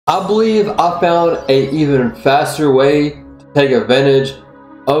I believe I found a even faster way to take advantage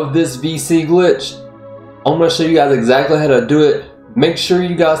of this VC glitch. I'm going to show you guys exactly how to do it. Make sure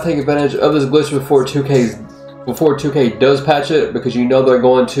you guys take advantage of this glitch before 2K does patch it, because you know they're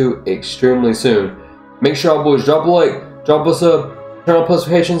going to extremely soon. Make sure y'all boys drop a like, drop a sub, turn on post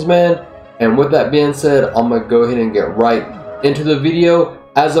notifications, man. And with that being said, I'm going to go ahead and get right into the video.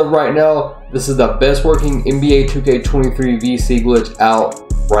 As of right now, this is the best working NBA 2K23 VC glitch out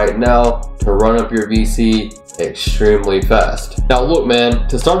right now to run up your VC extremely fast. Now look, man,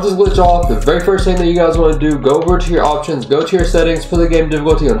 to start this glitch off, the very first thing that you guys want to do, go over to your options, go to your settings, put the game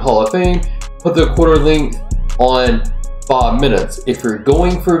difficulty on Hall of Fame, put the quarter length on 5 minutes. If you're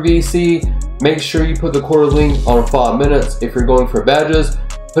going for VC, make sure you put the quarter length on 5 minutes. If you're going for badges,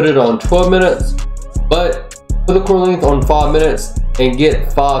 put it on 12 minutes, but put the quarter length on 5 minutes and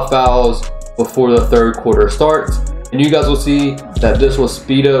get 5 fouls before the third quarter starts. And you guys will see that this will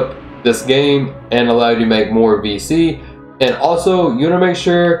speed up this game and allow you to make more VC. And also, you want to make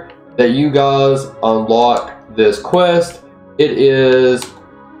sure that you guys unlock this quest. It is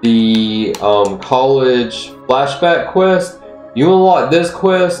the college flashback quest. You unlock this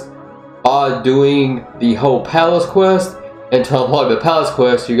quest by doing the whole palace quest, and to unlock the palace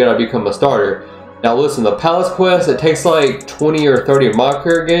quest, you gotta become a starter. Now listen, the palace quest, it takes like 20 or 30 My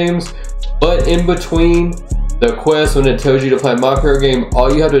Career games, but in between the quest, when it tells you to play My Career game,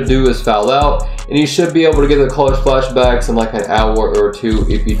 all you have to do is foul out, and you should be able to get the college flashbacks in like an hour or two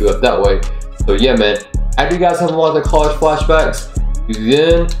if you do it that way. So yeah, man, after you guys have unlocked the college flashbacks, you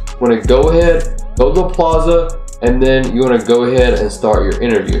then want to go ahead, go to the plaza, and then you want to go ahead and start your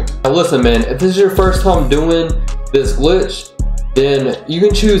interview. Now listen, man, if this is your first time doing this glitch, then you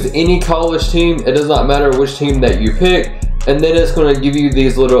can choose any college team. It does not matter which team that you pick. And then it's going to give you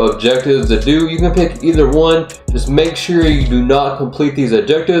these little objectives to do. You can pick either one. Just make sure you do not complete these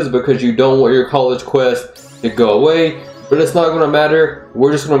objectives, because you don't want your college quest to go away. But it's not going to matter.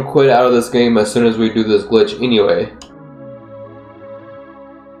 We're just going to quit out of this game as soon as we do this glitch anyway.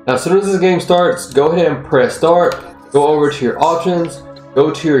 Now as soon as this game starts, go ahead and press start. Go over to your options. Go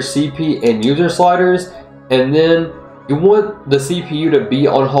to your CP and user sliders. And then you want the CPU to be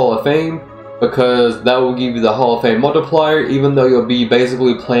on Hall of Fame, because that will give you the Hall of Fame multiplier, even though you'll be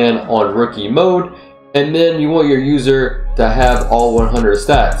basically playing on rookie mode. And then you want your user to have all 100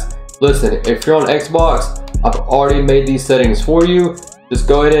 stats. Listen, if you're on Xbox, I've already made these settings for you. Just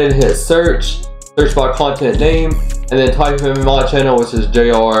go ahead and hit search by content name, and then type in my channel, which is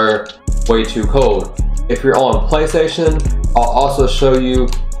JR Way Too Cold. If you're on PlayStation, I'll also show you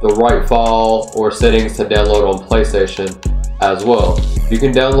the right file or settings to download on PlayStation as well. You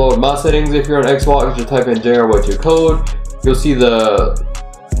can download my settings if you're on Xbox. Just type in JR Way Too Cold. You'll see the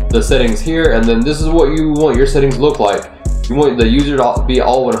settings here, and then this is what you want your settings to look like. You want the user to be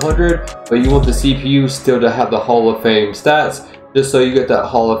all 100, but you want the CPU still to have the Hall of Fame stats, just so you get that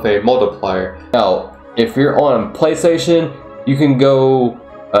Hall of Fame multiplier. Now, if you're on PlayStation, you can go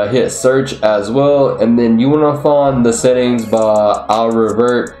hit search as well, and then you want to find the settings by I'll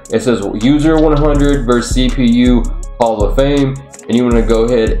revert. It says user 100 versus CPU Hall of Fame, and you want to go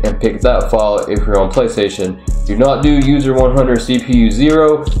ahead and pick that file if you're on PlayStation. Do not do user 100 CPU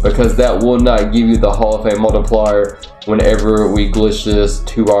 0, because that will not give you the Hall of Fame multiplier whenever we glitch this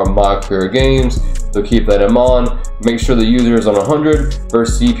to our My Career games. So keep that in mind. Make sure the user is on 100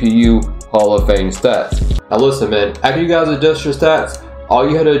 versus CPU Hall of Fame stats. Now listen, man, after you guys adjust your stats, all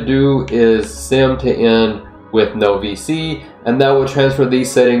you have to do is sim to end with no VC, and that will transfer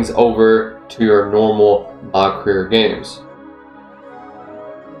these settings over to your normal My Career games.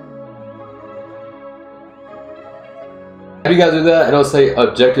 After you guys do that, it'll say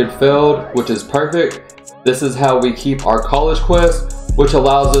objective failed, which is perfect. This is how we keep our college quest, which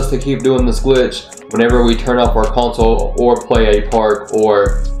allows us to keep doing this glitch whenever we turn off our console or play a park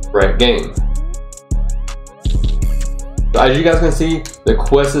or rec game. As you guys can see, the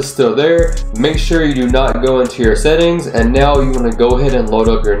quest is still there. Make sure you do not go into your settings, and now you want to go ahead and load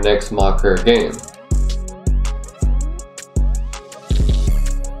up your next My Career game.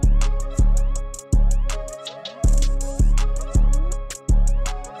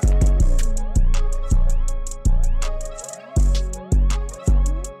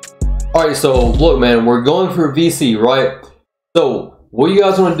 Alright, so look, man, we're going for VC, right? So what you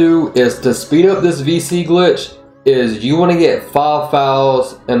guys want to do is, to speed up this VC glitch, is you want to get 5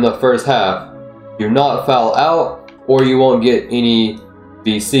 fouls in the first half. Do not foul out or you won't get any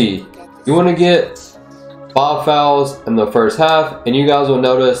VC. You want to get 5 fouls in the first half, and you guys will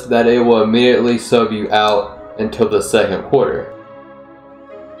notice that it will immediately sub you out until the second quarter.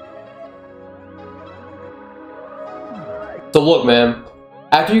 So look, man,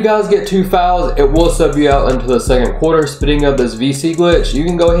 After you guys get 2 fouls, it will sub you out into the second quarter. Speeding up this VC glitch, you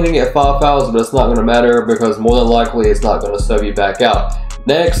can go ahead and get 5 fouls, but it's not going to matter because more than likely it's not going to sub you back out.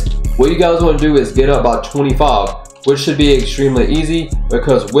 Next, what you guys want to do is get up by 25, which should be extremely easy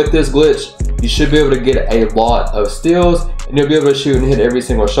because with this glitch, you should be able to get a lot of steals and you'll be able to shoot and hit every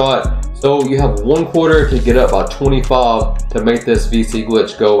single shot. So you have 1 quarter to get up by 25 to make this VC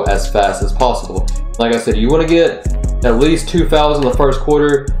glitch go as fast as possible. Like I said, you want to get at least 2 fouls in the first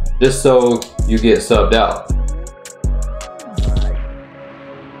quarter just so you get subbed out.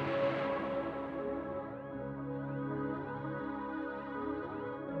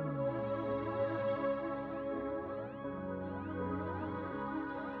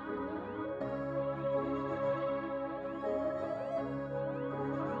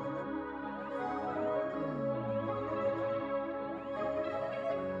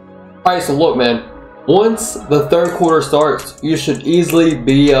 Alright, so look man, once the third quarter starts, you should easily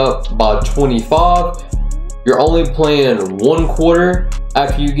be up by 25. You're only playing 1 quarter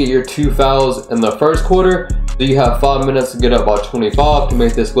after you get your 2 fouls in the first quarter, so you have 5 minutes to get up by 25 to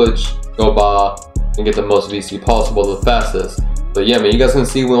make this glitch go by and get the most VC possible, the fastest. So yeah man, you guys can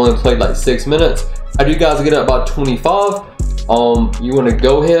see we only played like 6 minutes. After you guys get up by 25, you want to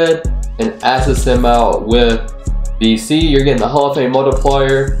go ahead and assist them out with VC. You're getting the Hall of Fame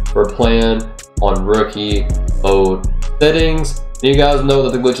multiplier for playing on rookie mode settings. You guys know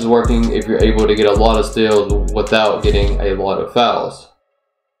that the glitch is working if you're able to get a lot of steals without getting a lot of fouls.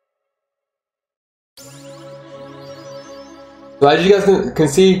 So as you guys can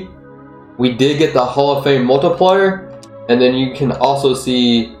see, we did get the Hall of Fame multiplier, and then you can also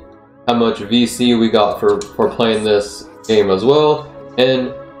see how much VC we got for playing this game as well,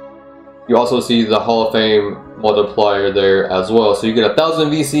 and you also see the Hall of Fame multiplier there as well. So you get 1,000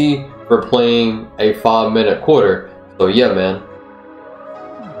 VC for playing a 5-minute quarter. So yeah man.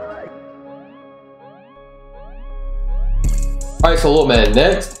 Alright, so look man,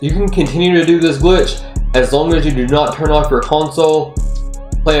 next you can continue to do this glitch as long as you do not turn off your console,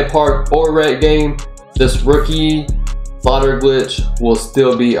 play a park or red game. This rookie slider glitch will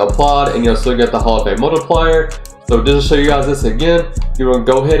still be applied and you'll still get the Hall of Fame multiplier. So just to show you guys this again, you're going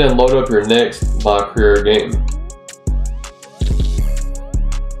to go ahead and load up your next My Career game.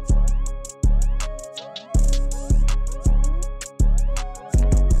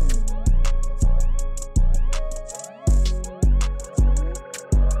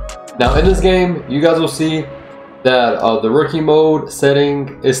 Now in this game, you guys will see that the rookie mode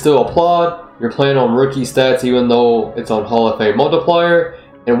setting is still applied. You're playing on rookie stats even though it's on Hall of Fame multiplier.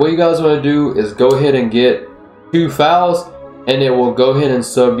 And what you guys want to do is go ahead and get 2 fouls and it will go ahead and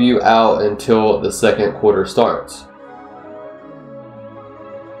sub you out until the second quarter starts.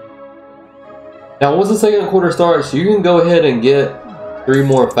 Now once the second quarter starts, you can go ahead and get 3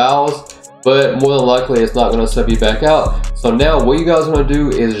 more fouls, but more than likely it's not going to sub you back out. So now what you guys want to do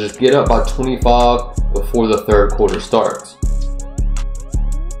is just get up by 25 before the third quarter starts.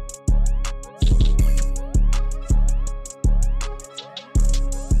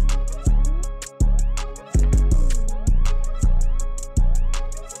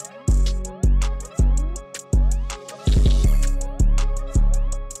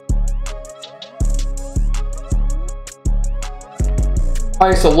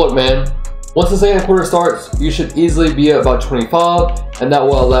 Alright, so look man, once the second quarter starts, you should easily be at about 25, and that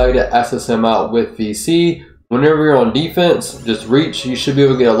will allow you to assist him out with VC. Whenever you're on defense, just reach, you should be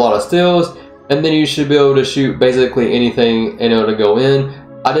able to get a lot of steals, and then you should be able to shoot basically anything and it'll go in.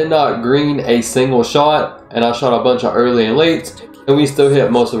 I did not green a single shot, and I shot a bunch of early and late, and we still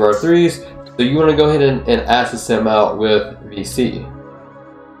hit most of our threes. So you want to go ahead and assist him out with VC.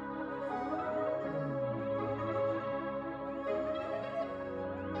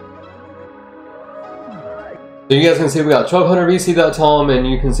 So you guys can see we got 1200 VC that time, and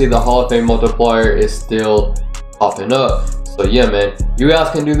you can see the Hall of Fame multiplier is still popping up. So yeah man, you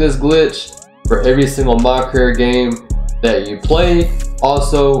guys can do this glitch for every single My Career game that you play.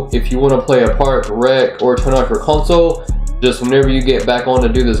 Also, if you want to play a park, rec, or turn off your console, just whenever you get back on to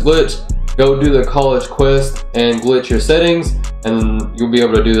do this glitch, go do the college quest and glitch your settings, and you'll be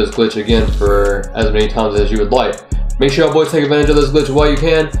able to do this glitch again for as many times as you would like. Make sure y'all boys take advantage of this glitch while you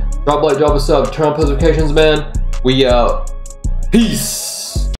can. Drop a like, drop a sub, turn on notifications, man. We out. Peace.